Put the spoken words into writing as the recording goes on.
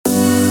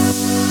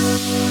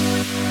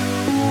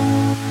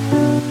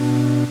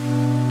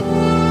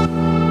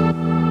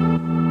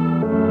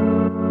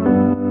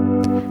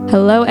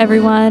Hello,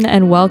 everyone,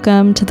 and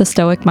welcome to the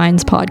Stoic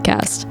Minds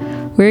podcast.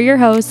 We're your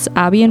hosts,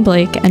 Abby and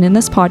Blake, and in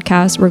this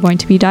podcast, we're going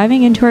to be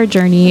diving into our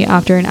journey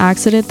after an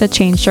accident that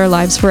changed our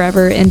lives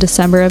forever in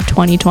December of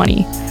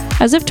 2020,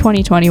 as if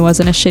 2020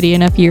 wasn't a shitty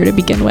enough year to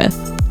begin with.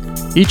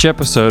 Each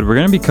episode, we're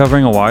going to be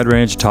covering a wide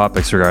range of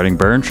topics regarding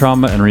burn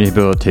trauma and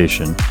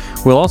rehabilitation.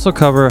 We'll also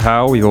cover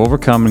how we've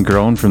overcome and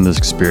grown from this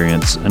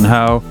experience, and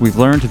how we've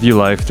learned to view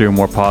life through a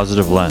more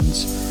positive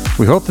lens.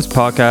 We hope this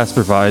podcast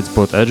provides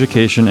both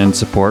education and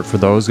support for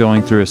those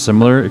going through a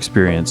similar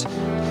experience.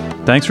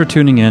 Thanks for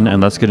tuning in,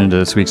 and let's get into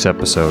this week's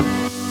episode.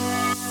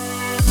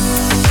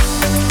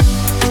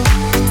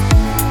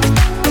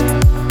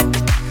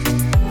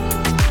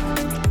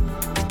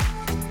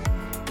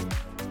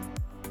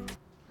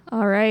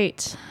 All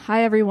right.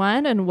 Hi,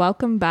 everyone, and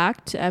welcome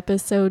back to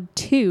episode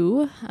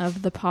 2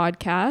 of the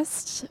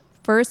podcast.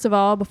 First of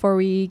all, before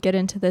we get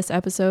into this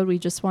episode, we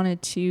just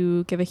wanted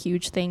to give a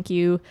huge thank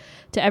you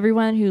to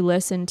everyone who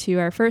listened to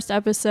our first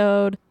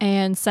episode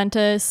and sent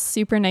us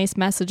super nice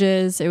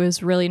messages. It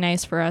was really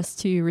nice for us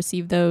to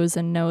receive those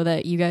and know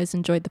that you guys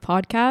enjoyed the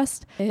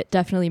podcast. It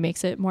definitely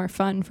makes it more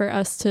fun for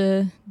us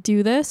to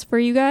do this for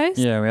you guys.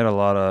 Yeah, we had a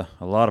lot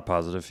of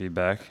positive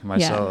feedback,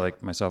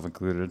 myself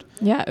included.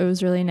 Yeah, it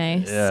was really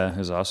nice. Yeah, it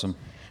was awesome.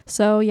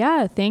 So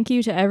yeah, thank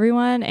you to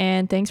everyone,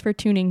 and thanks for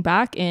tuning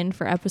back in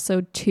for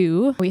episode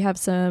 2. We have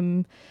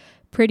some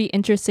pretty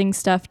interesting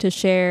stuff to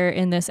share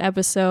in this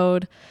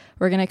episode.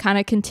 We're going to kind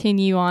of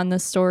continue on the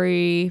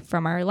story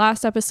from our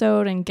last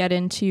episode and get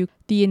into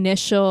the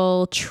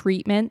initial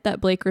treatment that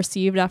Blake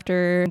received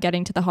after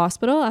getting to the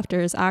hospital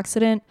after his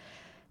accident.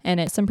 And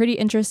it's some pretty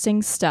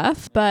interesting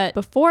stuff. But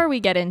before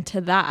we get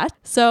into that,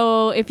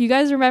 so if you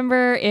guys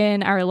remember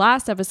in our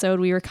last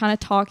episode, we were kind of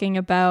talking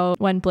about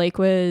when Blake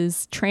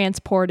was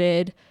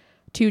transported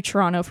to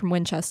Toronto from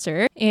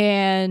Winchester.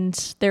 And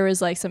there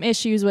was like some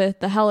issues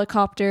with the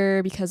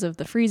helicopter because of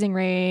the freezing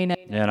rain.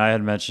 Yeah, and I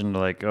had mentioned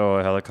a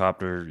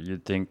helicopter,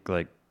 you'd think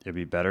it'd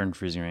be better in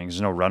freezing rain. There's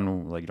no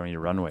run, you don't need a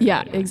runway.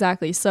 Yeah,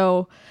 exactly.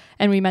 So,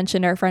 and we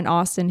mentioned our friend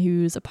Austin,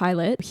 who's a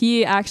pilot.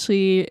 He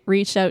actually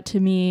reached out to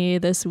me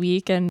this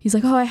week and he's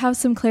like, I have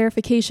some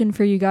clarification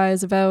for you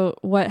guys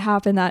about what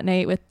happened that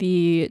night with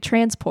the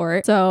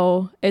transport.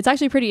 So it's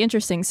actually pretty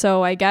interesting.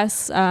 So I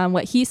guess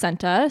what he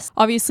sent us,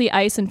 obviously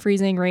ice and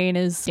freezing rain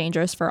is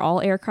dangerous for all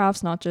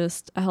aircrafts, not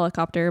just a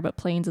helicopter, but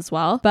planes as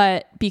well.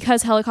 But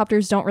because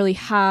helicopters don't really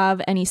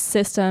have any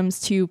systems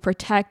to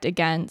protect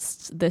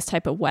against this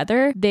type of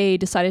weather, they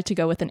decided to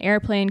go with an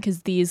airplane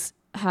because these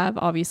have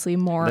obviously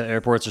more. The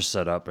airports are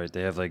set up, right?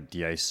 They have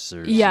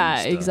de-icers.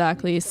 Yeah,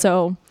 exactly.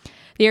 So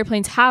the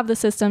airplanes have the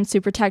systems to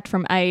protect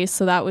from ice.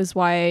 So that was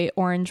why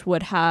Orange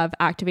would have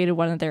activated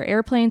one of their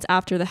airplanes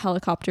after the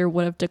helicopter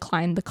would have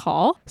declined the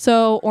call.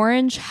 So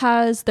Orange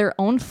has their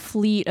own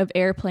fleet of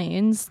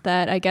airplanes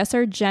that I guess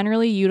are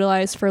generally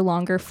utilized for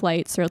longer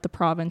flights throughout the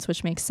province,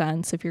 which makes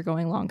sense. If you're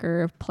going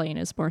longer, a plane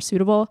is more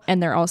suitable.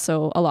 And they're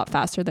also a lot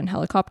faster than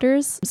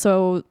helicopters.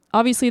 So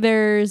obviously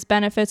there's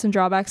benefits and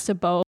drawbacks to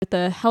both.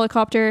 The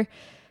helicopter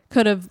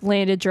could have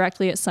landed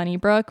directly at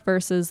Sunnybrook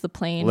versus the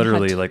plane.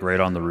 Literally right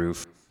on the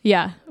roof.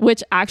 Yeah,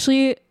 which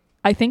actually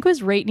I think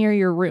was right near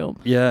your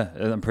room. Yeah,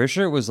 I'm pretty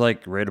sure it was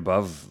right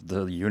above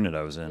the unit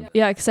I was in.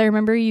 Yeah, because I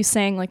remember you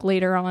saying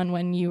later on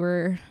when you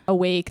were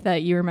awake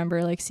that you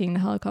remember seeing the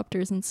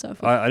helicopters and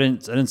stuff. I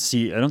didn't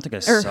see. I don't think I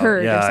or saw.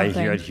 Heard yeah, or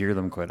something. I'd hear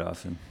them quite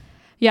often.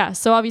 Yeah,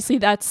 so obviously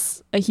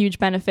that's a huge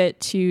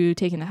benefit to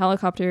taking the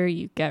helicopter.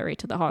 You get right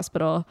to the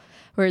hospital,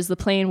 whereas the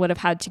plane would have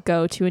had to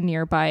go to a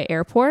nearby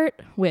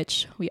airport,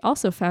 which we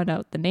also found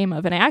out the name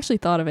of. And I actually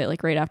thought of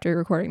it right after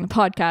recording the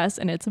podcast,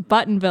 and it's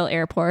Buttonville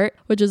Airport,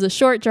 which is a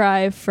short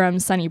drive from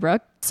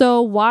Sunnybrook.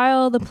 So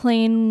while the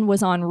plane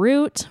was en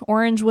route,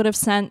 Orange would have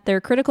sent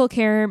their critical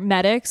care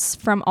medics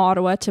from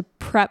Ottawa to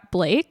prep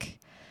Blake.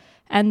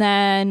 And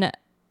then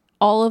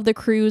all of the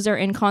crews are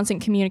in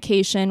constant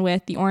communication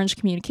with the Orange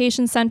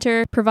Communication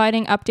Center,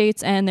 providing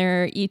updates and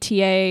their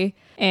ETA.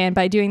 And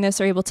by doing this,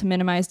 they're able to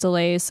minimize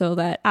delays so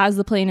that as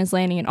the plane is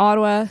landing in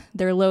Ottawa,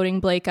 they're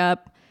loading Blake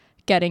up,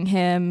 getting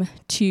him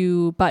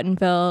to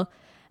Buttonville.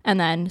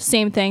 And then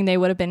same thing, they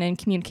would have been in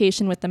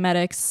communication with the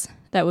medics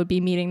that would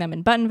be meeting them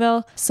in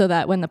Buttonville so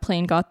that when the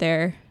plane got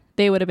there,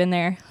 they would have been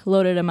there,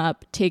 loaded him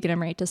up, taken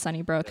him right to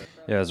Sunnybrook.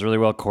 Yeah, it was really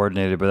well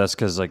coordinated, but that's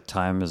because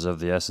time is of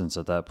the essence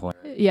at that point.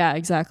 Yeah,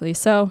 exactly.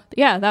 So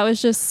yeah, that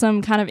was just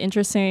some kind of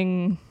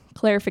interesting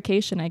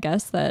clarification, I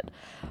guess, that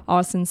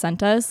Austin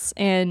sent us.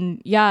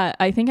 And yeah,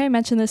 I think I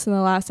mentioned this in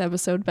the last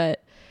episode,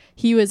 but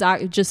he was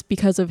just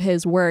because of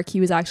his work, he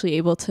was actually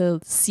able to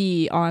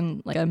see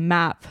on a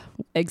map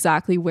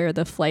exactly where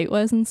the flight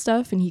was and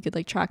stuff, and he could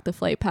track the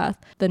flight path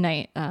the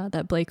night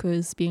that Blake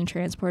was being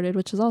transported,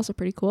 which is also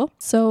pretty cool.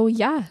 So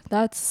yeah,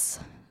 that's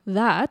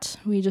that.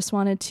 We just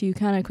wanted to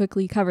kind of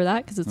quickly cover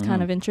that because it's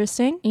kind of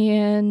interesting,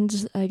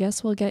 and I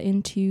guess we'll get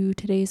into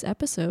today's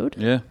episode.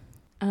 Yeah.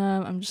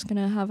 I'm just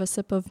gonna have a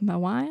sip of my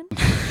wine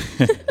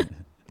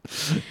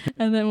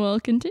and then we'll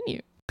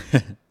continue.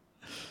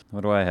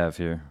 What do I have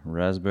here?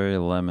 Raspberry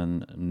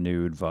lemon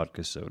nude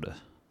vodka soda.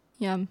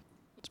 Yum.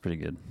 It's pretty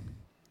good.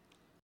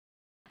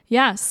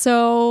 Yeah.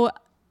 So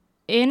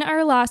in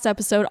our last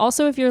episode,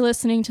 also, if you're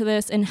listening to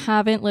this and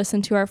haven't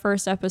listened to our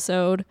first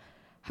episode,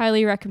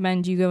 highly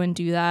recommend you go and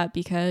do that,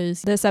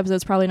 because this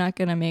episode's probably not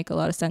going to make a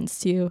lot of sense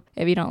to you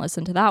if you don't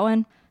listen to that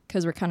one,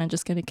 because we're kind of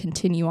just going to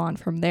continue on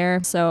from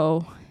there.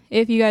 So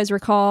if you guys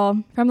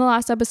recall from the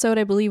last episode,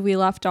 I believe we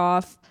left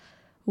off,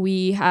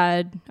 we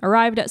had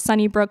arrived at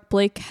Sunnybrook.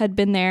 Blake had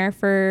been there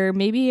for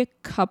maybe a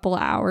couple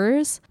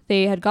hours.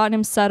 They had gotten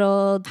him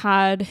settled,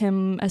 had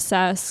him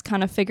assessed,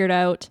 kind of figured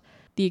out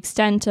the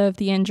extent of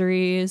the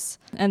injuries.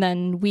 And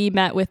then we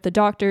met with the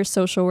doctor,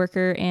 social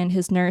worker, and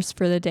his nurse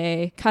for the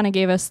day. Kind of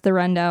gave us the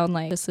rundown,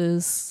 like, this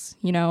is,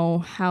 you know,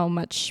 how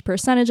much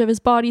percentage of his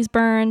body's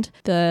burned,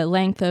 the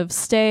length of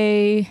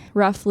stay,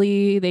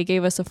 roughly. They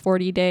gave us a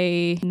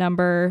 40-day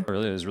number.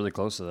 Really, it was really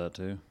close to that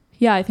too.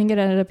 Yeah, I think it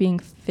ended up being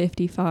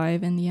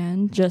 55 in the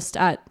end, just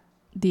at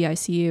the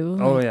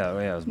ICU. Oh yeah,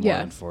 it was more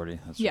than 40.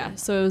 That's right.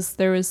 So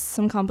there was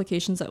some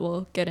complications that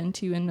we'll get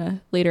into in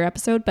a later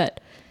episode, but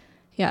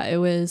yeah, it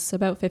was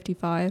about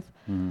 55.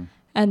 Mm-hmm.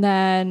 And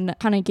then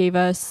kind of gave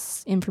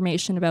us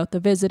information about the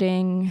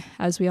visiting.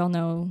 As we all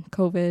know,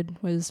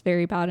 COVID was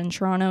very bad in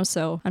Toronto,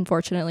 so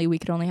unfortunately we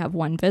could only have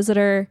one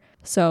visitor.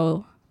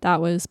 So that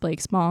was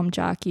Blake's mom,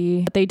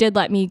 Jackie. They did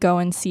let me go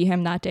and see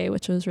him that day,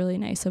 which was really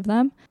nice of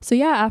them. So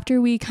yeah,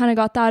 after we kind of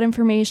got that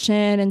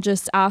information and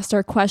just asked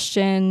our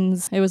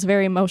questions, it was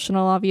very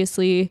emotional,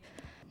 obviously.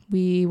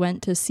 We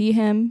went to see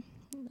him,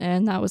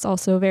 and that was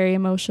also very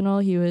emotional.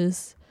 He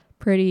was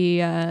pretty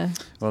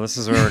well, this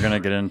is where we're gonna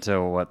get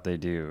into what they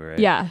do, right?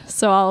 Yeah,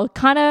 so I'll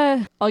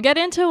get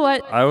into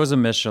what I was a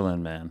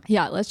Michelin man.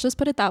 Yeah, let's just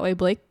put it that way.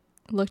 Blake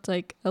looked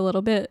like a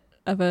little bit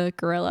of a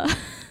gorilla.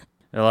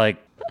 like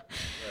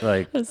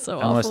That's so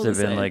I must awful have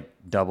to been say. like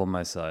double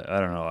my size. I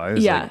don't know. I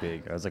was like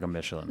big. I was like a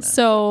Michelin man.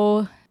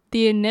 So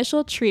the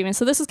initial treatment.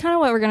 So this is kind of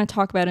what we're going to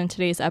talk about in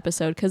today's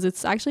episode, because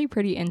it's actually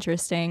pretty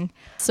interesting.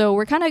 So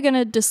we're kind of going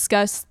to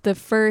discuss the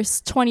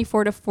first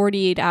 24 to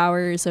 48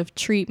 hours of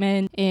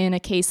treatment in a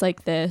case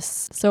like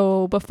this.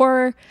 So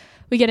before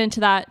we get into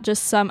that,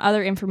 just some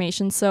other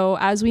information. So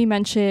as we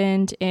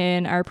mentioned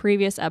in our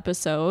previous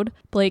episode,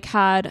 Blake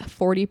had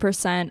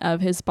 40%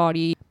 of his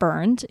body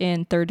burned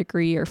in 3rd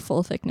degree or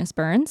full thickness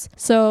burns.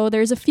 So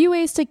there's a few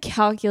ways to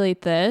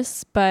calculate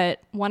this,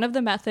 but one of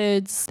the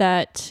methods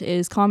that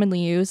is commonly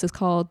used is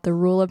called the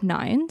rule of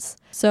nines.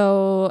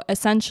 So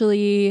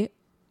essentially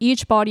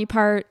each body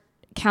part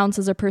counts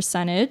as a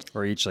percentage.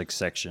 Or each like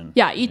section.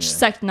 Yeah,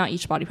 not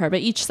each body part,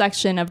 but each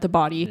section of the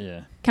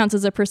body counts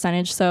as a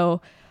percentage. So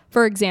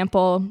for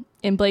example,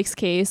 in Blake's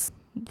case,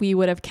 we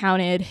would have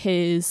counted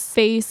his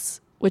face,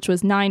 which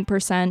was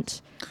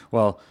 9%.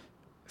 Well,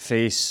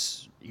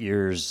 face,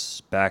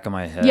 ears, back of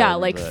my head. Yeah,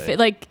 like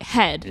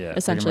head,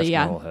 essentially. Pretty much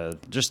Yeah, my whole head.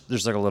 Just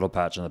there's like a little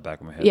patch on the back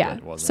of my head. Yeah.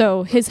 That wasn't,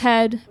 So his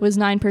head was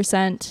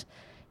 9%.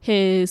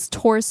 His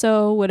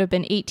torso would have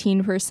been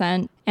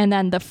 18%. And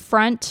then the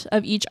front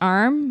of each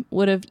arm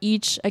would have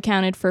each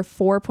accounted for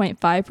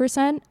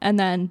 4.5%. And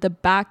then the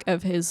back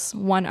of his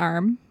one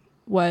arm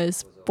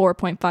was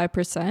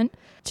 4.5%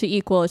 to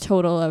equal a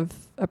total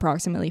of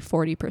approximately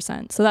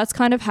 40%. So that's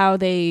kind of how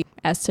they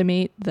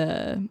estimate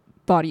the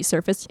body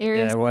surface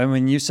area. Yeah, well,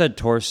 when you said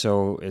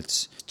torso,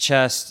 it's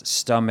chest,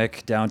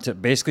 stomach, down to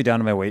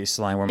my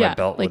waistline where my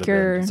belt would have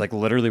been. It's like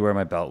literally where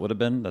my belt would have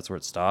been. That's where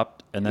it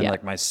stopped. And then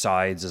like my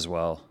sides as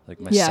well.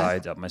 Like my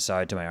sides, up my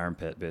side to my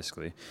armpit,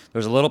 basically.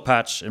 There's a little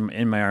patch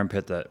in my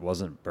armpit that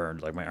wasn't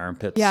burned. Like my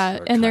armpits. Yeah,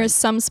 and there's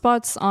some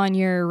spots on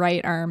your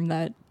right arm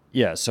that...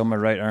 Yeah, so my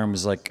right arm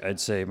is like, I'd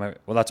say,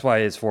 that's why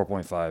it's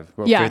 4.5.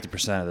 Well,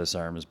 50% of this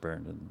arm is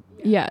burned.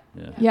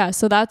 And,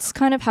 so that's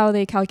kind of how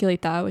they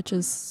calculate that, which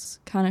is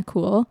kind of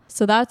cool.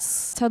 So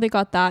that's how they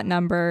got that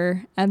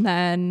number. And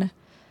then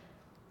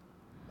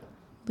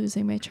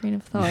losing my train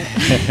of thought.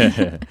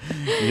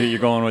 You're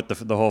going with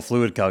the whole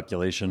fluid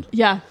calculation.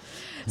 Yeah.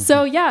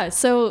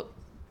 So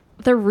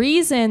the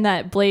reason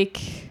that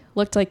Blake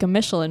looked like a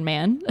Michelin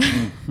man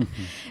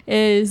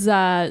is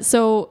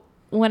so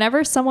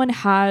whenever someone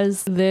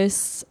has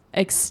this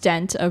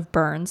extent of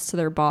burns to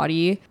their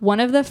body, one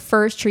of the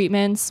first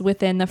treatments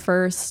within the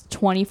first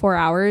 24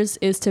 hours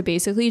is to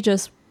basically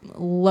just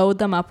load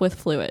them up with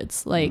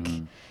fluids. Like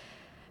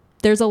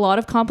there's a lot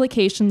of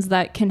complications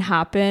that can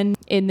happen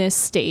in this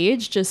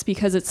stage just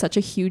because it's such a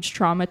huge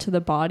trauma to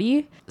the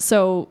body.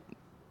 So,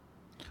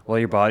 well,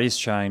 your body's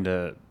trying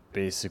to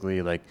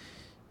basically, like,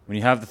 when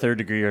you have the 3rd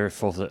degree or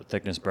full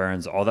thickness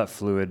burns, all that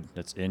fluid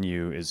that's in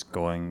you is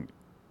going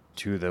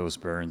to those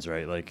burns,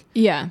 right? Like,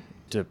 yeah,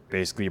 to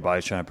basically your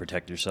body's trying to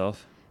protect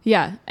yourself.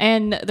 Yeah,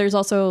 and there's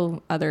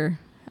also other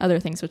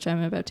things which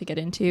I'm about to get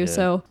into.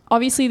 So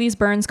obviously these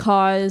burns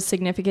cause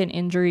significant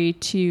injury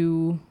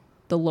to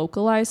the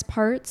localized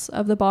parts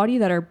of the body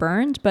that are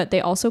burned, but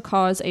they also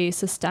cause a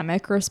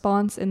systemic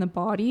response in the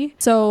body.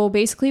 So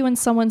basically when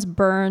someone's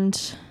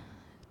burned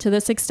to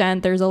this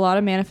extent, there's a lot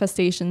of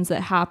manifestations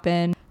that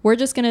happen. We're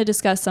just going to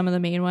discuss some of the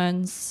main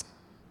ones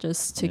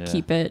just to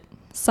keep it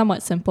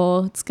somewhat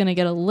simple. It's going to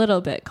get a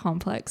little bit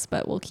complex,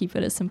 but we'll keep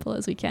it as simple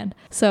as we can.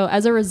 So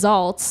as a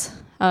result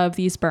of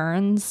these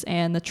burns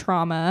and the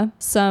trauma,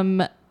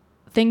 some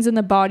things in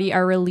the body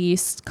are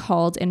released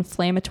called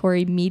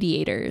inflammatory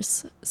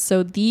mediators.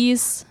 So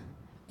these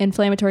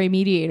inflammatory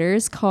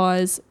mediators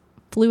cause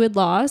fluid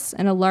loss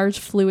and a large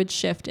fluid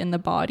shift in the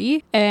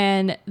body.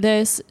 And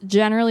this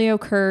generally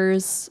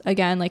occurs,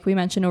 again, like we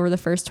mentioned, over the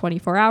first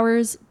 24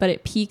 hours, but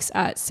it peaks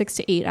at 6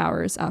 to 8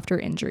 hours after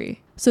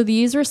injury. So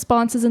these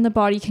responses in the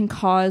body can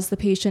cause the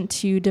patient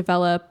to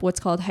develop what's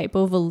called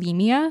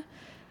hypovolemia.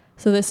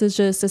 So this is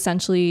just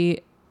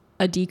essentially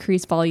a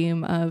decreased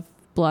volume of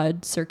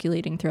blood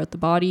circulating throughout the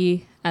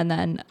body. And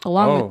then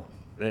along with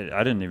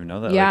I didn't even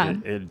know that. Yeah.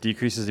 Like it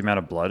decreases the amount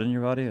of blood in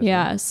your body?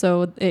 Yeah,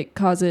 so it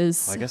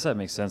causes... Well, I guess that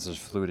makes sense. There's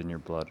fluid in your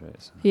blood,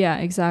 right? So. Yeah,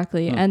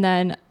 exactly. And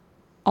then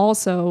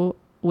also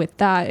with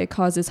that, it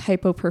causes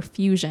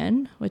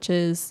hypoperfusion, which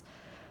is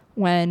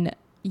when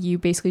you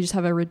basically just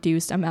have a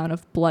reduced amount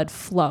of blood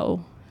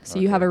flow. So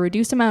you have a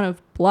reduced amount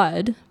of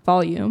blood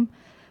volume,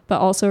 but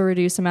also a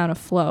reduced amount of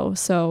flow.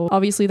 So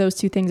obviously those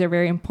two things are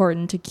very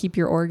important to keep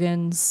your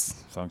organs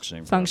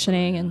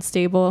functioning and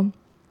stable.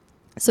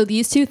 So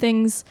these two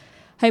things,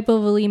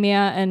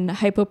 hypovolemia and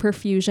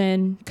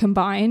hypoperfusion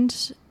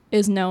combined,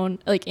 is known,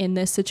 like in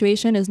this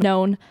situation, is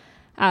known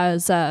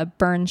as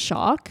burn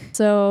shock.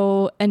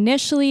 So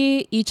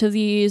initially, each of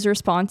these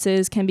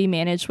responses can be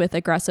managed with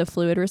aggressive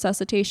fluid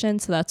resuscitation.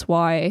 So that's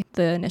why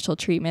the initial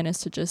treatment is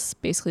to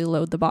just basically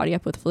load the body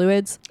up with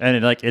fluids.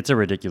 And it's a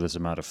ridiculous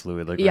amount of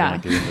fluid. Like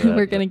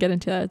we're gonna get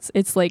into that.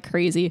 It's like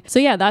crazy. So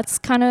yeah, that's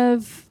kind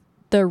of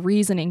the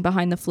reasoning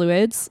behind the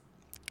fluids.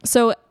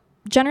 So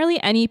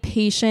generally, any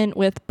patient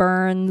with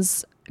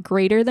burns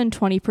greater than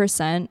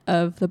 20%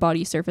 of the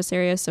body surface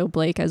area, so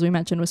Blake, as we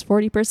mentioned, was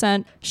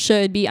 40%,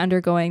 should be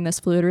undergoing this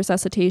fluid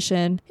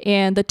resuscitation.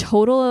 And the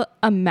total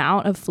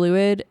amount of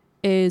fluid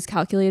is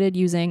calculated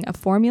using a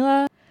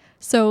formula.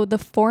 So the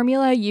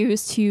formula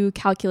used to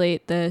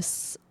calculate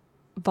this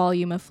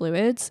volume of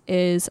fluids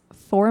is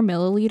 4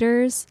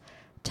 milliliters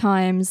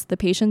times the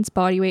patient's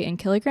body weight in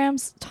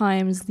kilograms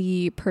times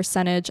the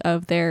percentage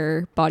of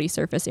their body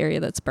surface area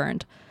that's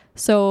burned.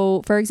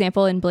 So, for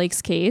example, in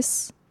Blake's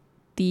case,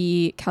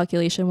 the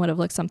calculation would have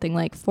looked something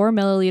like 4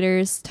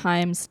 milliliters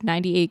times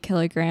 98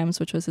 kilograms,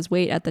 which was his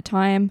weight at the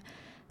time.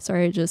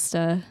 Sorry, I just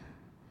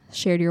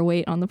shared your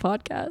weight on the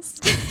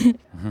podcast.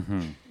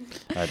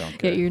 I don't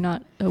care. Yeah, you're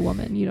not a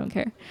woman. You don't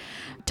care.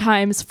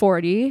 Times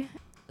 40.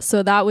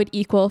 So that would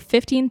equal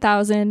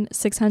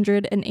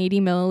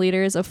 15,680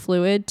 milliliters of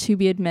fluid to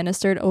be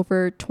administered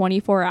over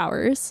 24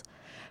 hours.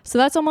 So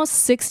that's almost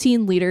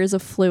 16 liters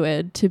of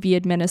fluid to be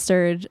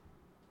administered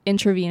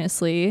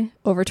intravenously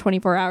over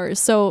 24 hours.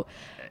 So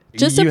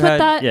just to put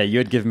that... Yeah, you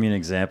had given me an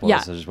example.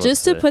 Yeah,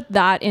 just to put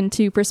that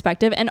into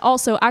perspective. And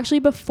also, actually,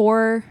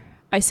 before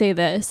I say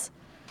this,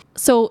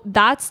 so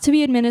that's to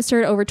be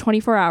administered over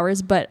 24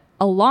 hours, but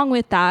along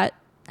with that,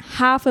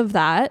 half of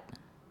that,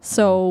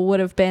 so would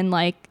have been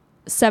like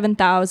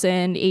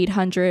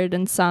 7,800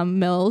 and some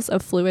mils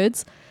of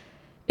fluids,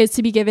 is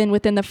to be given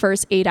within the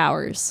first 8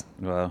 hours.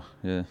 Wow,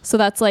 yeah. So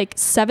that's like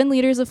 7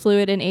 liters of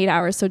fluid in 8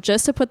 hours. So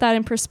just to put that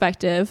in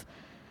perspective,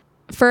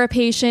 for a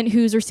patient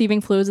who's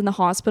receiving fluids in the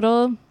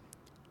hospital,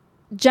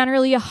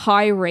 generally a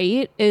high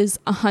rate is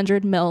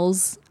 100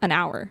 mils an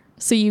hour.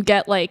 So you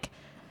get like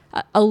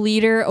a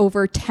liter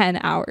over 10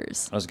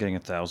 hours. I was getting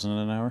 1,000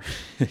 an hour.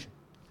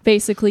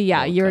 Basically,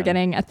 yeah, you were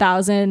getting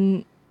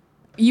 1,000.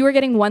 You were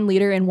getting 1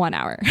 liter in 1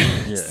 hour.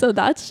 Yeah. So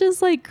that's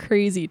just like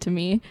crazy to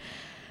me.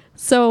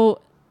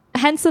 So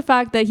hence the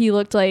fact that he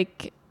looked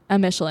like a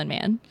Michelin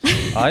man.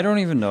 I don't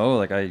even know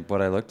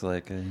what I looked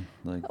like.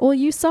 Well,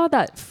 you saw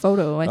that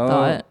photo, I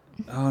thought.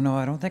 Oh no,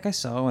 I don't think I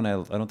saw one. I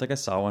don't think I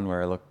saw one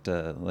where I looked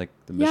like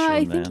the Michelin man. Yeah,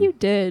 I think you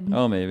did.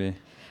 Oh, maybe.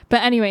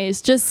 But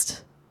anyways,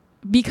 just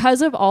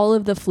because of all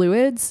of the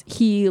fluids,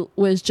 he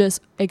was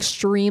just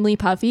extremely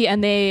puffy.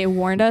 And they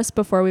warned us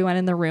before we went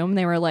in the room.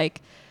 They were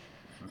like,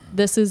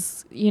 this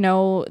is,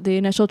 the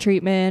initial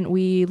treatment.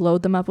 We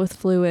load them up with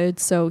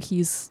fluids. So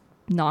he's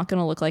not going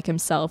to look like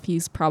himself.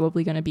 He's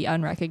probably going to be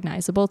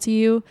unrecognizable to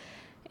you.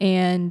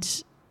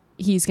 And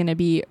he's going to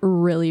be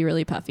really,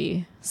 really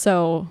puffy.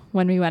 So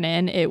when we went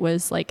in, it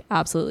was like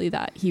absolutely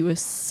that. He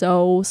was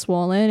so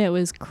swollen. It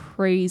was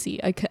crazy.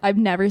 I've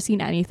never seen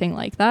anything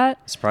like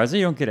that. Surprised that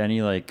you don't get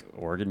any like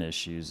organ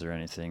issues or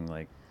anything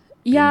like.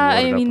 Yeah,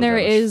 I mean, there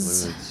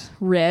is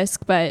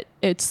risk, but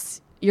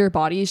your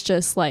body's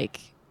just like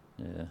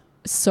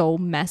so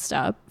messed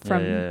up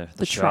from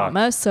the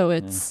trauma. So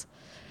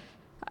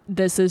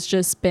this has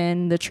just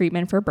been the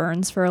treatment for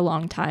burns for a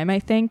long time, I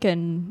think,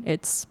 and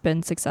it's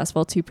been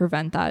successful to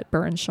prevent that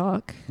burn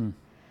shock.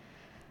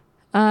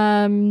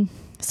 So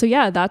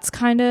yeah, that's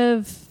kind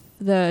of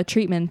the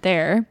treatment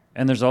there.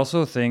 And there's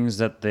also things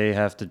that they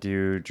have to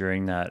do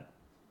during that,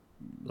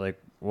 like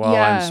while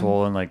I'm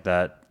swollen like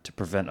that, to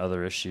prevent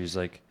other issues.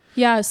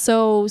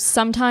 So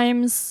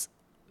sometimes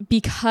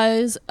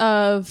because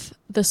of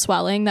the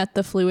swelling that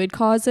the fluid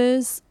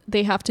causes,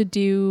 they have to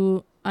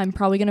do, I'm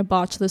probably going to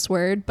botch this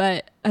word,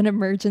 but an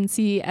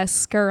emergency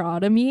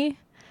escharotomy.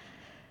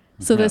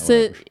 So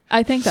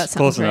I think that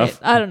sounds right.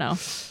 I don't know.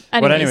 Anyways.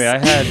 But anyway,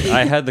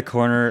 I had the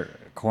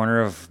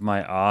corner of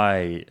my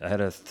eye. I had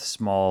a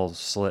small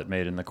slit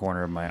made in the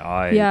corner of my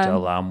eye Yeah. to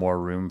allow more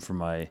room for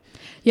my.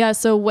 Yeah.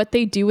 So what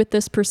they do with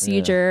this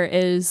procedure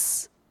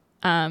is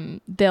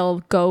they'll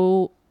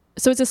go.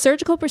 So it's a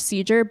surgical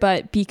procedure,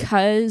 but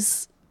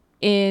because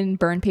in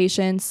burn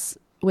patients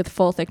with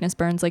full thickness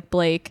burns like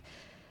Blake,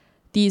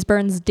 these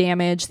burns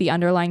damage the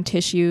underlying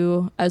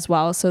tissue as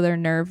well. So their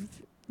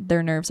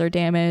nerves are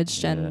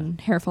damaged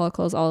and hair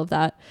follicles, all of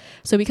that.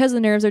 So because the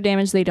nerves are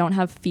damaged, they don't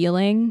have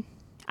feeling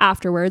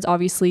afterwards.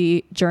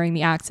 Obviously, during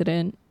the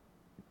accident,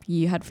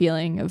 you had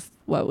feeling of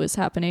what was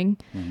happening.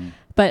 Mm-hmm.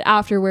 But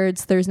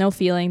afterwards, there's no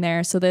feeling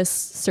there. So this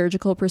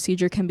surgical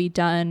procedure can be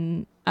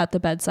done at the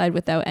bedside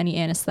without any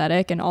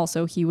anesthetic. And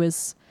also he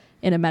was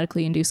in a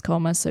medically induced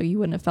coma, so you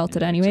wouldn't have felt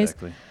it anyways.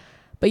 Exactly.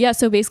 But yeah,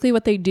 so basically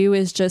what they do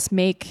is just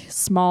make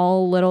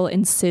small little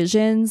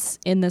incisions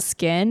in the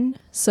skin.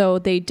 So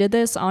they did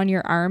this on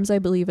your arms, I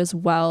believe, as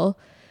well.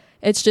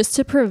 It's just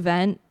to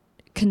prevent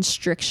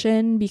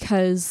constriction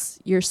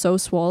because you're so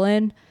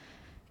swollen.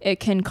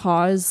 It can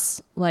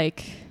cause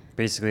like...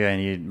 Basically, I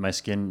need my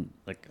skin,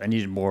 like I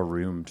needed more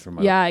room for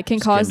my it can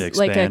cause to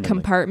like a expand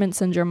compartment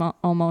syndrome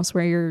almost,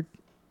 where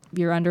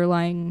your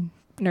underlying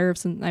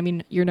nerves, and I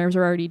mean, your nerves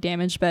are already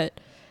damaged,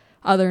 but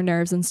other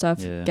nerves and stuff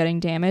getting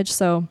damaged.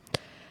 So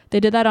they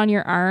did that on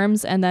your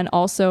arms, and then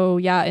also,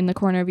 in the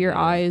corner of your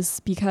eyes,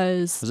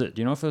 because... Was it?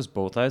 Do you know if it was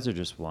both eyes or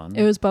just one?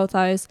 It was both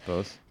eyes.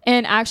 Both?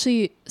 And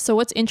actually, so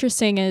what's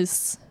interesting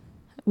is,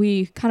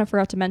 we kind of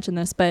forgot to mention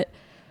this, but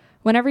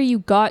whenever you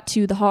got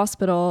to the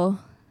hospital,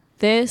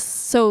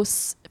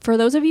 for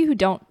those of you who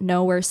don't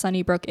know where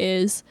Sunnybrook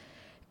is,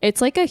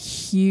 it's like a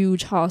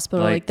huge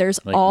hospital. Like there's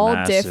all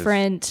massive.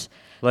 Different...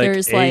 Like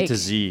there's A to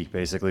Z,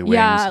 basically, wings.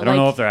 Yeah, I don't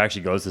know if there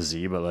actually goes to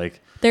Z, but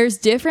like... There's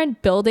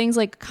different buildings,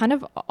 like kind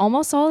of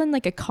almost all in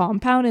like a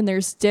compound, and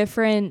there's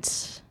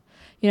different,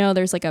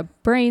 there's like a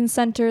brain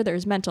center,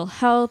 there's mental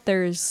health,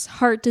 there's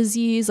heart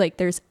disease, like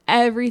there's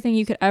everything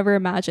you could ever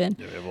imagine.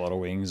 Yeah, we have a lot of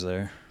wings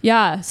there.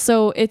 Yeah,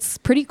 so it's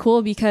pretty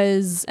cool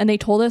because, and they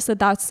told us that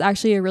that's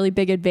actually a really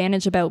big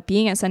advantage about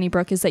being at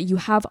Sunnybrook, is that you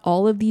have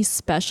all of these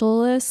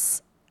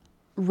specialists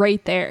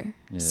right there.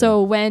 Yeah.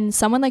 So when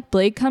someone like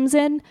Blake comes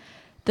in,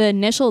 the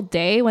initial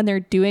day when they're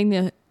doing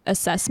the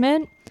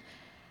assessment,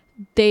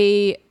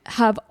 they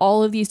have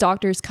all of these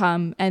doctors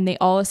come and they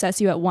all assess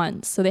you at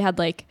once. So they had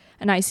like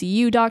an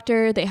ICU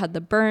doctor, they had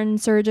the burn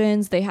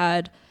surgeons, they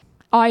had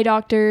eye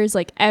doctors,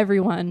 like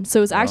everyone. So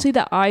it was actually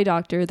the eye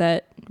doctor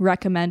that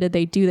recommended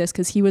they do this,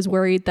 because he was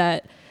worried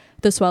that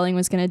the swelling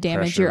was going to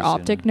damage your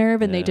optic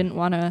nerve, and they didn't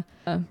want to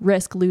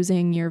risk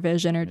losing your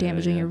vision or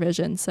damaging your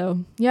vision. So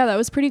that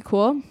was pretty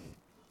cool.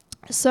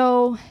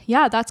 So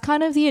that's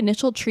kind of the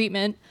initial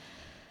treatment.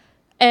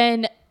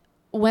 And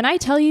when I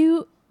tell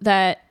you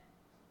that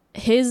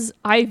his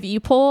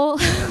IV pole,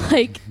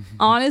 like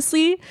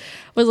honestly,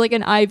 was like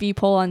an IV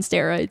pole on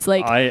steroids.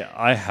 Like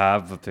I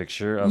have a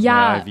picture of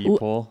my IV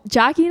pole.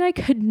 Jackie and I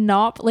could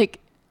not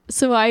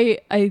so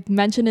I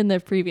mentioned in the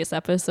previous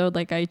episode,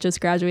 like I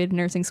just graduated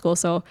nursing school,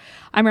 so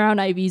I'm around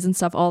IVs and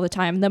stuff all the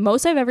time. The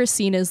most I've ever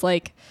seen is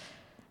like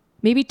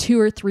maybe 2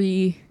 or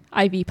 3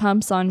 IV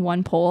pumps on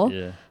one pole.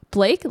 Yeah.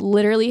 Blake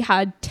literally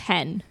had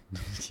 10,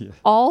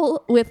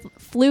 all with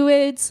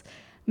fluids,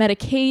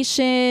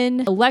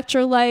 medication,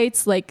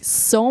 electrolytes, like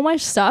so much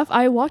stuff.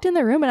 I walked in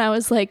the room and I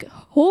was like,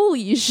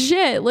 holy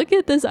shit, look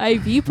at this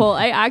IV pole.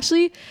 I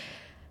actually,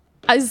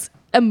 as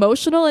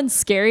emotional and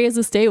scary as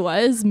this day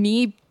was,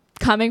 me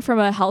coming from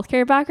a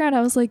healthcare background,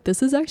 I was like,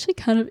 this is actually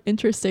kind of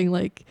interesting.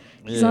 Like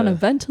he's on a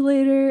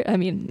ventilator. I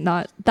mean,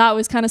 that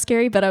was kind of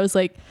scary, but I was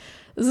like,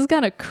 this is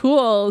kind of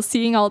cool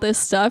seeing all this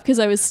stuff, because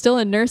I was still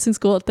in nursing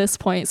school at this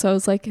point. So I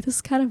was like, this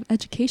is kind of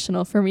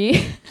educational for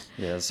me.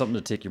 Yeah, it's something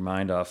to take your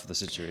mind off of the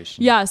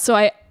situation. Yeah,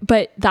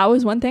 but that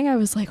was one thing I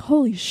was like,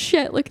 holy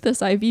shit, look at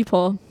this IV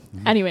pole.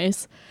 Mm-hmm.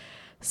 Anyways,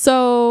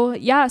 so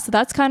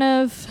that's kind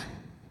of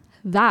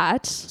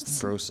that. It's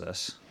the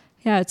process.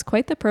 Yeah, it's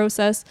quite the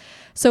process.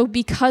 So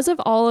because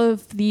of all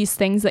of these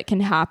things that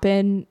can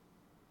happen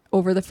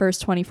over the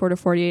first 24 to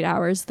 48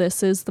 hours,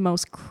 this is the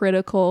most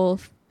critical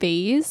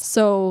phase.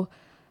 So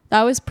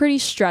that was pretty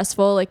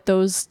stressful. Like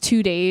those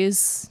 2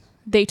 days,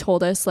 they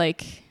told us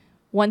like,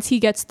 once he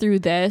gets through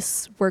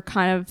this,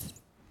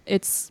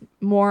 it's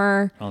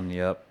more on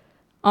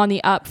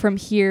the up from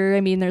here.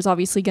 I mean, there's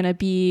obviously going to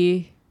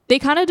be, they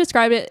kind of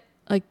described it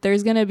like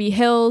there's going to be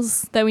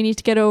hills that we need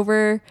to get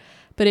over.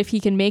 But if he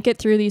can make it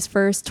through these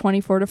first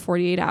 24 to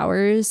 48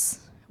 hours,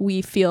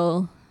 we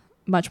feel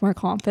much more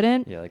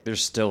confident. Yeah, like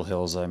there's still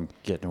hills I'm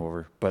getting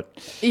over, but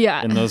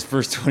in those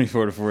first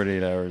 24 to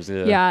 48 hours,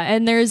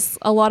 and there's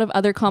a lot of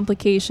other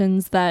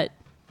complications that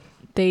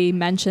they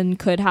mentioned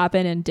could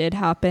happen and did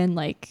happen.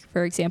 Like,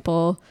 for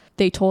example,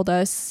 they told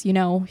us,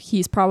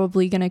 he's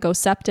probably going to go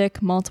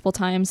septic multiple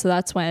times. So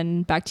that's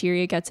when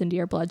bacteria gets into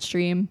your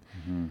bloodstream.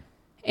 Mm-hmm.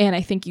 And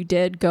I think you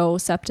did go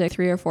septic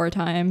 3 or 4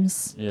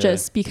 times,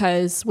 just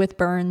because with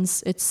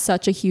burns, it's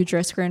such a huge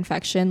risk for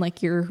infection.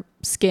 Like your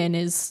skin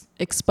is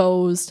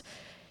exposed.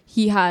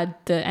 he had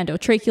the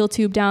endotracheal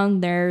tube down.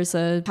 There's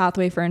a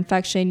pathway for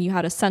infection. You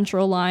had a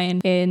central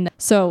line in.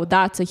 So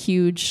that's a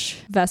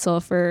huge vessel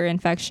for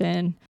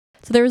infection.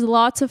 So there was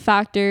lots of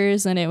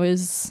factors, and it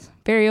was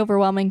very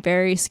overwhelming,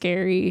 very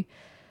scary.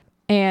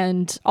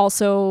 And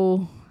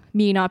also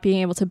me not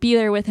being able to be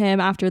there with him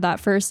after that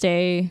first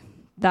day,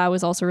 that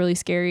was also really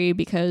scary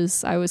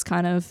because I was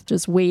kind of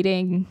just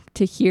waiting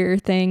to hear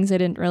things I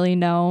didn't really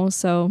know.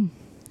 So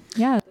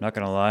yeah. Not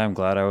gonna lie, I'm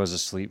glad I was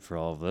asleep for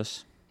all of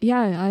this. Yeah,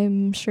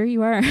 I'm sure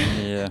you are.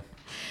 Yeah.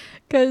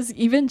 Because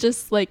even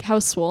just like how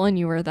swollen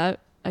you were, that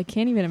I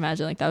can't even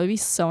imagine. Like that would be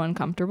so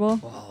uncomfortable.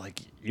 Well,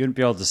 like you wouldn't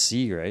be able to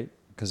see, right?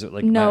 Because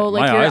like no, my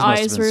like your must have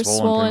eyes been were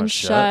swollen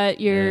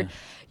shut.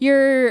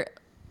 Your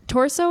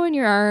torso and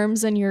your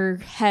arms and your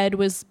head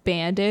was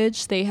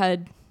bandaged. They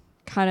had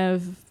kind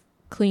of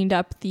cleaned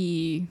up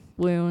the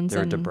wounds. They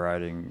were and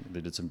debriding.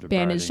 They did some debriding.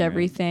 Bandaged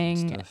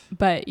everything.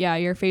 But yeah,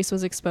 your face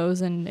was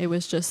exposed and it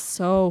was just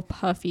so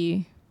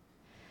puffy.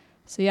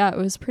 So yeah, it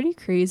was pretty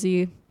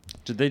crazy.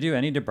 Did they do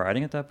any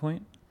debriding at that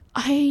point?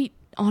 I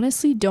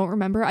honestly don't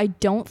remember. I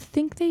don't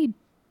think they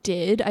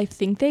did. I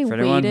think they waited.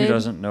 For anyone who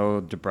doesn't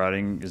know,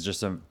 debriding is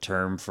just a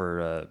term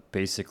for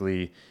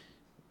basically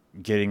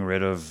getting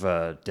rid of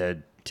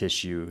dead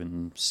tissue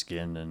and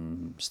skin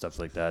and stuff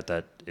like that.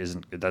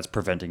 That's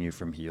preventing you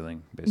from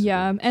healing, basically.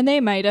 Yeah, and they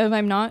might have.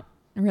 I'm not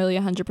really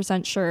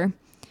 100% sure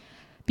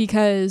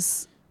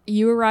because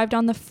you arrived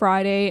on the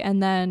Friday,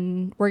 and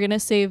then we're going to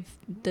save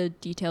the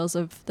details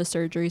of the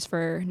surgeries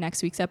for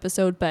next week's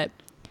episode, but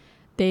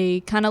they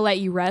kind of let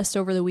you rest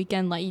over the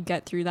weekend, let you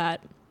get through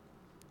that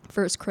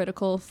first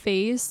critical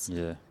phase.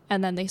 Yeah.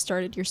 And then they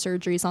started your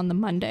surgeries on the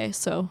Monday.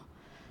 So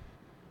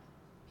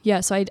yeah,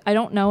 so I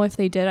don't know if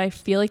they did. I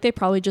feel like they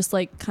probably just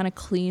like kind of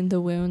cleaned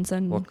the wounds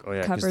and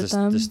covered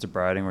them. This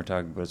debriding we're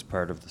talking about is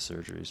part of the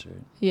surgeries,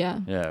 right? Yeah.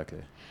 Yeah,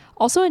 okay.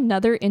 Also,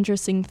 another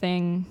interesting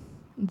thing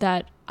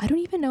that I don't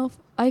even know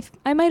if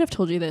I might have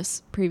told you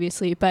this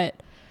previously,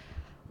 but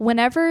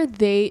whenever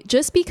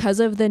just because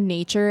of the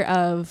nature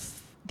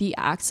of the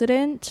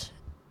accident,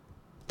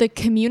 the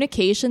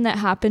communication that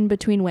happened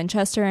between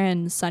Winchester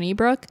and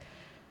Sunnybrook,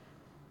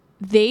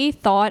 they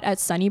thought at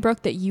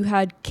Sunnybrook that you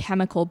had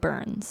chemical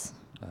burns.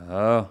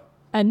 Oh.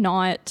 And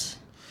not...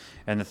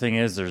 And the thing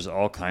is, there's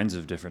all kinds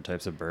of different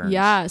types of burns.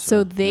 Yeah,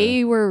 so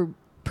they were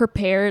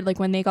prepared. Like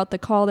when they got the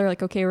call, they're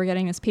like, okay, we're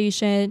getting this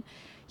patient.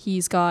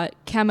 He's got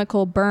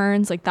chemical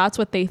burns. Like that's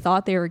what they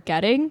thought they were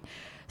getting.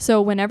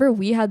 So whenever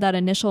we had that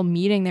initial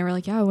meeting, they were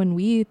like, yeah, when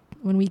we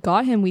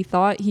got him, we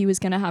thought he was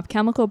going to have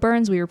chemical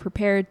burns. We were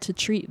prepared to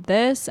treat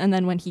this. And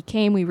then when he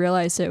came, we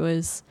realized it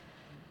was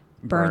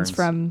burns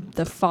from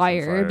the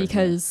fire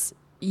because... Yeah.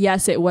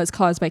 Yes, it was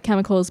caused by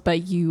chemicals,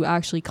 but you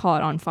actually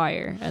caught on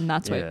fire, and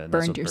that's what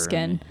burned your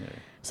skin. Yeah.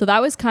 So that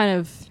was kind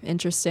of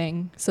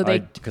interesting. So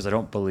because I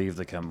don't believe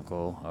the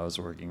chemical I was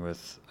working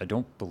with, I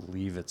don't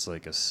believe it's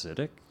like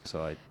acidic.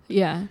 So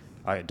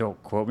I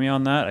don't quote me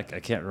on that. I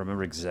can't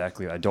remember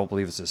exactly. I don't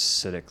believe it's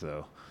acidic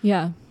though.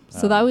 Yeah.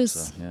 So that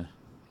was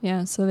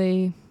yeah. So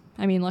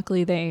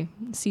luckily they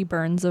see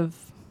burns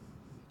of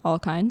all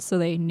kinds, so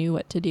they knew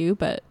what to do.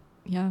 But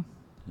yeah.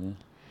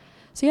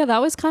 So yeah,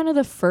 that was kind of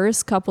the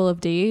first couple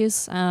of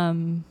days.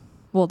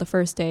 The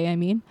first day, I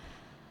mean.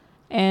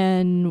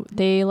 And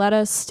they let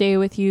us stay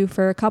with you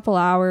for a couple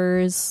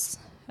hours.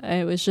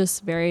 It was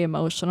just very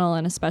emotional,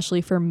 and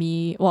especially for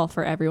me, well,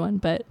 for everyone,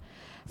 but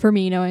for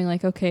me knowing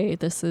like, okay,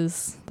 this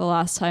is the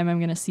last time I'm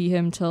going to see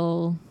him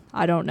till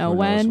I don't know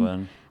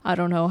when. I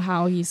don't know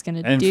how he's going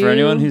to do. And for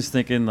anyone who's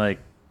thinking like,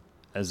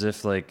 as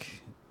if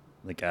like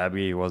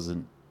Abby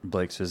wasn't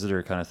Blake's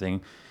visitor kind of thing,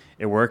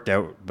 it worked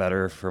out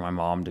better for my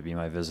mom to be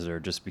my visitor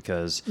just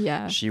because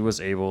she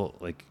was able,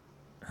 like,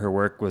 her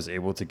work was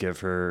able to give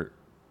her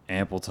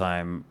ample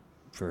time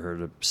for her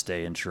to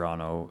stay in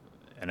Toronto.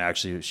 And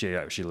actually,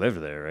 she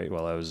lived there, right?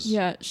 While I was...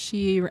 Yeah,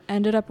 she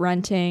ended up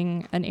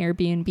renting an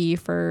Airbnb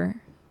for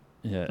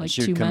like 2 months.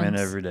 She would come in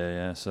every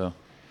day, so...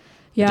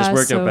 it just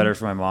worked out better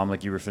for my mom.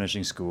 Like, you were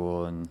finishing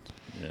school and...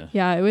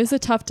 Yeah, it was a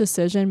tough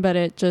decision, but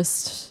it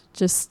just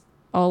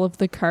all of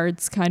the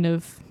cards kind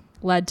of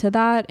led to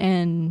that,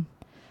 and...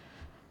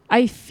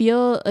 I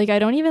feel like I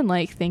don't even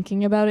like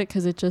thinking about it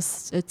because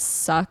it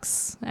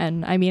sucks.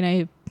 And I mean,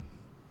 it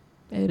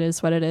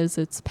is what it is.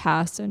 It's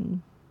past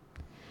and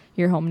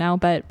you're home now.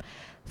 But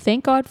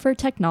thank God for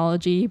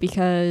technology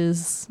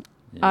because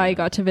I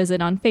got to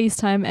visit on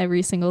FaceTime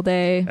every single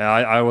day.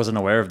 I wasn't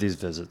aware of these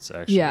visits,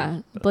 actually. Yeah.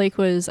 Blake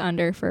was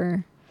under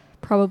for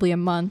probably a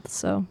month.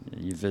 So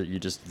you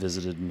just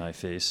visited my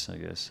face, I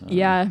guess.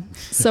 Yeah.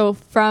 So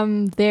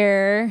from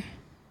there...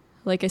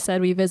 Like I said,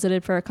 we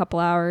visited for a couple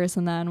hours,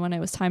 and then when it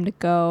was time to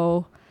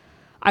go,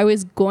 I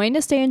was going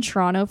to stay in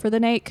Toronto for the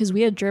night because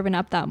we had driven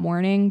up that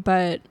morning,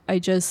 but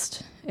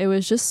it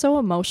was just so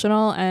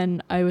emotional,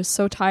 and I was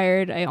so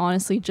tired. I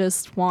honestly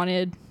just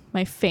wanted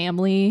my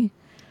family.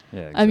 Yeah,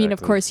 exactly. I mean,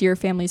 of course, your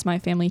family's my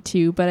family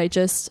too, but I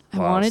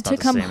wanted to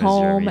come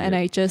home, and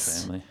I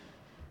just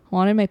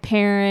wanted my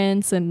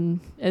parents,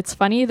 and it's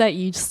funny that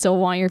you still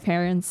want your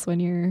parents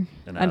when you're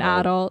an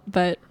adult,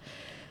 but...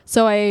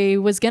 So I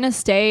was going to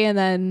stay, and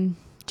then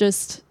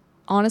just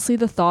honestly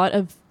the thought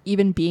of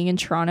even being in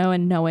Toronto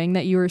and knowing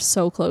that you were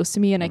so close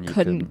to me and I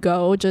couldn't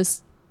go,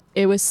 just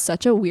it was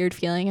such a weird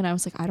feeling, and I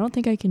was like, I don't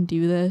think I can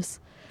do this.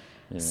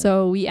 Yeah.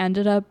 So we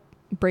ended up,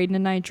 Braden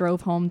and I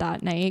drove home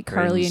that night.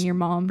 Carly and your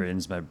mom.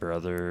 Braden's my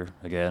brother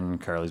again.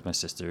 Carly's my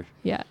sister.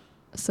 Yeah.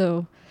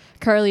 So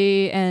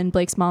Carly and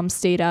Blake's mom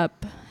stayed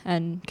up,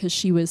 and because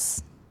she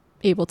was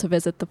able to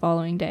visit the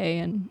following day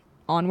and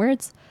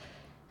onwards,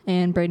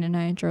 and Braden and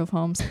I drove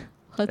home. So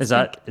is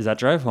that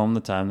drive home the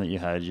time that you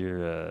had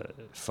your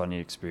funny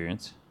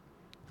experience?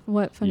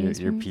 What funny experience?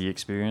 Your pee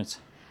experience?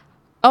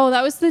 Oh,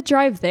 that was the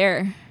drive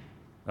there.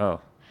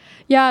 Oh.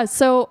 Yeah.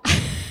 So.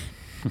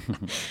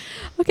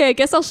 Okay, I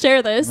guess I'll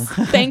share this.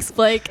 Thanks,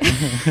 Blake.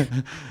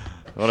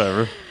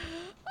 Whatever.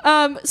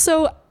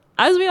 So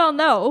as we all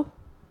know,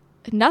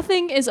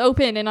 nothing is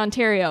open in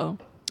Ontario.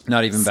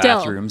 Not even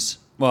bathrooms.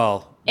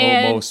 Well,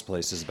 most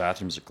places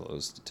bathrooms are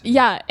closed.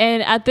 Yeah,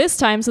 and at this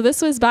time, so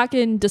this was back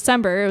in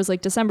December. It was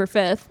like December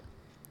 5th.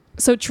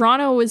 So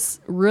Toronto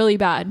was really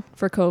bad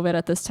for COVID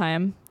at this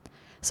time.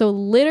 So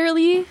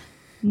literally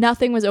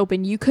nothing was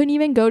open. You couldn't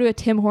even go to a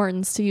Tim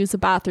Hortons to use the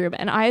bathroom,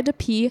 and I had to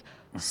pee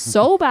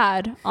so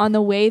bad on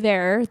the way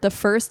there the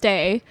first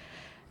day,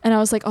 and I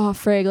was like, oh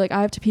frig, like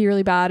I have to pee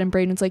really bad, and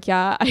Braden's like,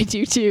 yeah, I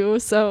do too.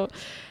 So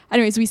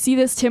anyways, we see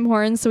this Tim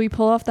Hortons, so we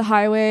pull off the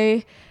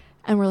highway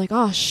and we're like,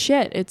 oh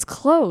shit, it's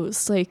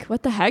closed, like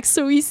what the heck.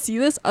 So we see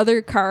this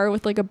other car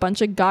with like a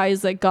bunch of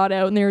guys that got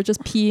out, and they were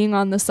just peeing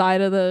on the side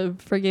of the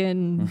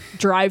friggin'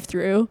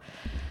 drive-through.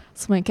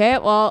 So I'm like, okay,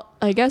 well,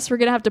 I guess we're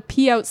gonna have to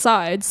pee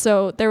outside.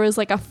 So there was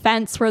like a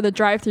fence where the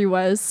drive-through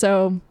was,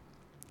 so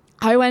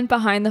I went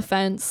behind the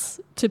fence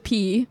to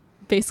pee,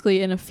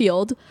 basically in a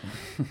field.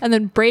 And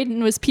then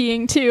Braden was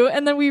peeing too.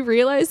 And then we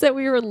realized that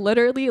we were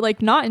literally,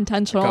 like, not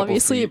intentional,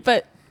 obviously,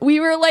 but we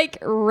were like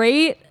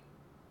right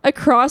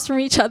across from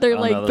each other,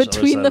 like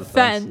between the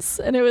fence.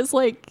 And it was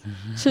like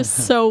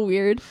just so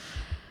weird.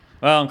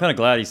 Well, I'm kind of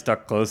glad he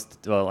stuck close.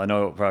 Well, I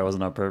know it probably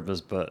wasn't on purpose,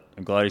 but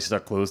I'm glad he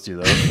stuck close to you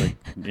though, like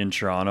in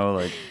Toronto.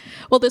 Like,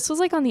 well, this was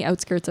like on the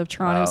outskirts of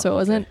Toronto, so it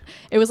wasn't.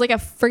 It was like a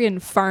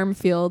friggin' farm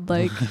field,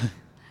 like.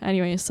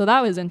 Anyway, so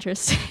that was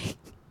interesting.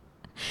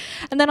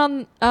 And then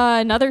on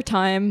another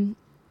time,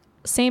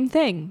 same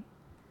thing.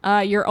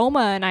 Your Oma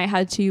and I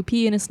had to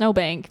pee in a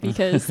snowbank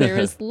because there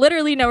was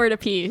literally nowhere to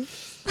pee.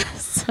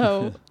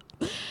 So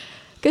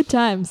good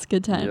times.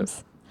 Yep.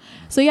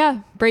 So yeah,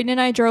 Braden and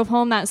I drove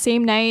home that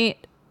same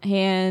night.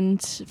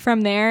 And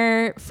from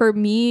there, for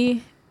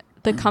me,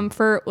 the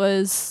comfort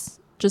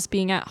was just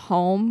being at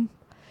home.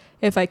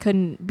 If I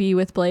couldn't be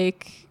with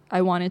Blake,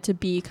 I wanted to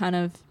be kind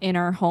of in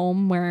our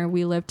home where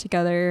we lived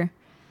together,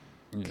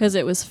 because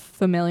it was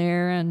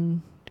familiar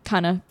and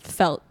kind of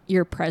felt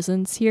your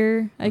presence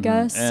here, I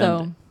guess. And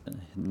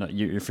so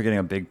you're forgetting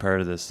a big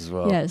part of this as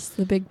well. Yes,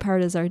 the big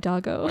part is our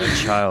doggo. My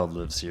child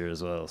lives here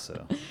as well,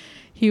 so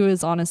he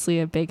was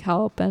honestly a big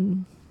help.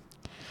 And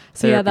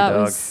so therapy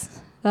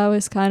that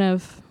was kind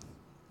of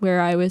where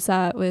I was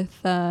at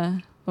with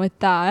that.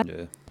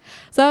 Yeah.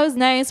 So that was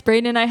nice.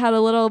 Braden and I had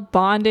a little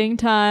bonding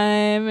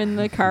time in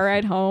the car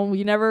ride home.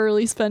 We never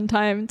really spend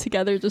time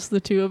together, just the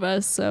two of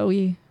us. So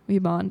we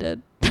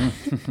bonded.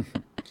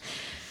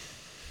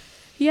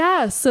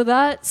 Yeah. So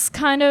that's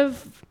kind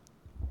of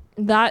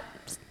that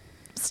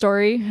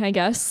story, I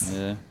guess.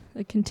 Yeah.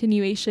 The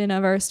continuation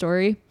of our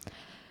story.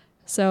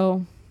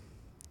 So.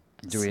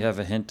 Do we have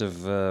a hint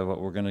of what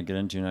we're going to get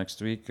into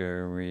next week,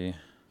 or are we?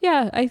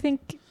 Yeah, I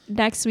think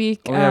next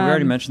week. Oh, yeah, we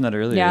already mentioned that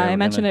earlier. Yeah, I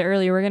mentioned it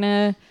earlier. We're going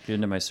to get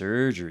into my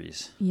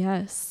surgeries.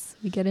 Yes.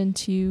 We get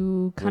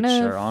into which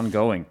are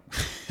ongoing.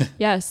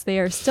 Yes, they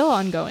are still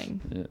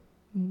ongoing.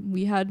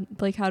 Yeah.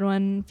 Blake had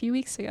one a few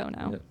weeks ago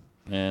now.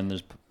 Yeah. And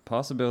there's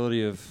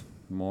possibility of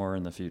more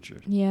in the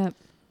future. Yeah.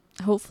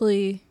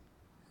 Hopefully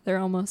they're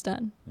almost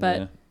done.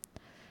 But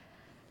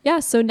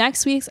yeah, so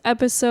next week's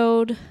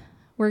episode,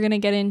 we're going to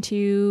get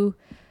into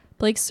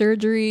Blake's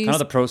surgeries. Kind of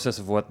the process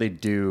of what they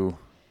do.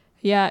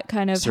 Yeah,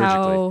 kind of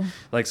surgically.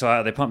 Like,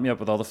 so they pump me up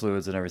with all the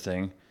fluids and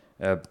everything,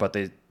 but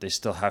they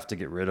still have to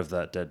get rid of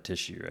that dead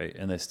tissue, right?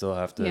 And they still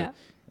have to,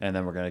 and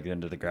then we're going to get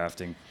into the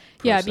grafting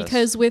process. Yeah,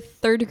 because with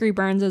third-degree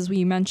burns, as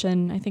we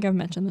mentioned, I think I've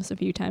mentioned this a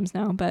few times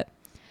now, but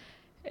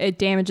it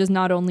damages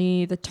not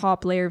only the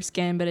top layer of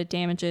skin, but it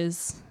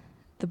damages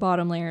the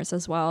bottom layers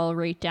as well,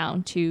 right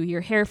down to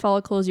your hair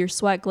follicles, your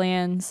sweat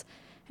glands,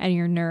 and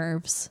your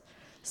nerves.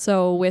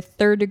 So with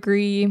third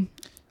degree,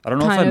 I don't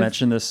know if I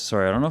mentioned this.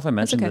 Sorry, I don't know if I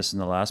mentioned this in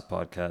the last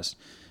podcast,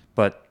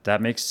 but that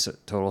makes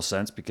total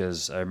sense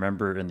because I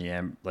remember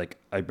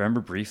I remember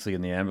briefly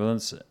in the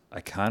ambulance.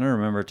 I kind of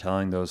remember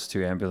telling those two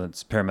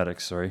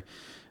paramedics. Sorry,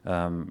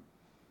 I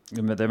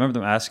remember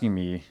them asking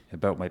me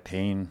about my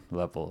pain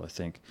level. I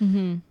think,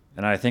 and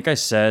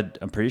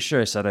I'm pretty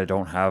sure I said I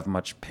don't have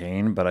much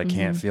pain, but I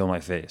can't feel my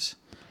face.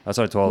 That's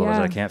what I told them.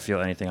 I can't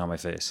feel anything on my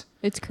face.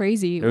 It's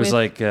crazy. It was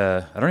like,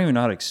 I don't even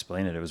know how to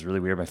explain it. It was really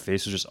weird. My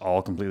face was just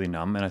all completely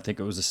numb. And I think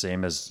it was the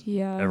same as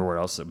everywhere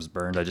else that was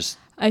burned. I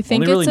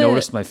only really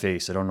noticed my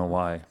face. I don't know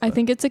why. I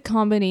think it's a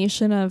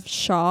combination of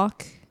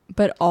shock,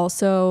 but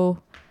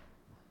also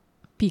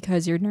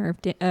because your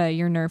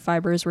nerve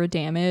fibers were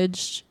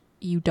damaged,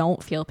 you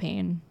don't feel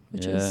pain,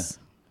 which is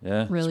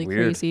really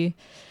crazy.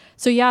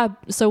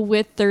 So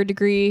with third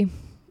degree,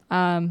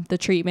 the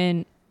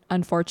treatment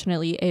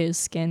unfortunately is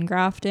skin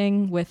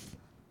grafting with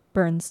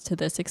burns to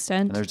this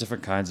extent. And there's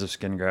different kinds of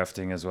skin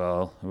grafting as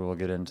well. We'll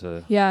get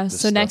into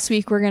next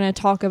week we're going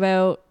to talk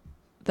about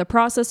the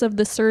process of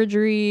the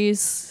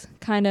surgeries,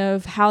 kind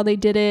of how they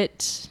did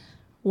it,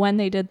 when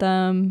they did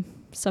them,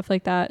 stuff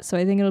like that. So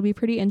I think it'll be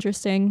pretty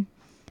interesting.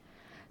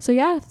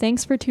 So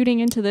thanks for tuning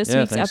into this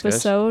week's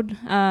episode.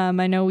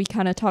 I know we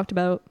kind of talked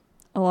about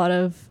a lot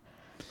of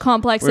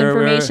complex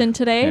information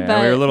today, but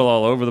we were a little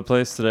all over the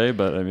place today,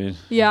 but I mean,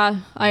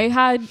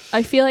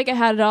 I feel like I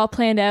had it all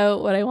planned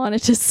out what I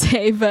wanted to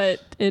say, but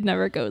it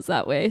never goes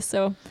that way.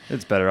 So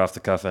it's better off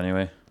the cuff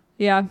anyway.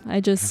 I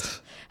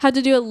just had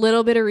to do a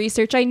little bit of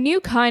research. I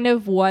knew kind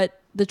of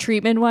what the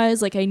treatment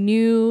was. Like I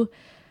knew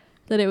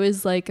that it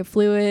was like a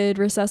fluid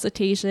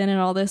resuscitation and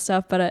all this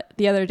stuff. But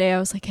the other day I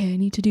was like, hey, I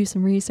need to do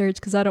some research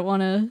because I don't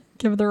want to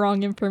give the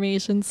wrong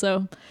information.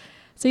 So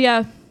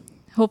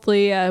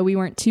hopefully we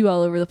weren't too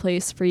all over the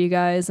place for you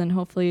guys, and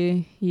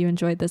hopefully you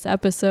enjoyed this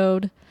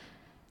episode.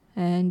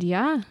 And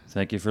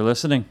thank you for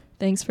listening.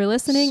 Thanks for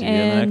listening. See you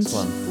in the next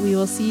one. We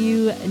will see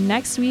you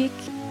next week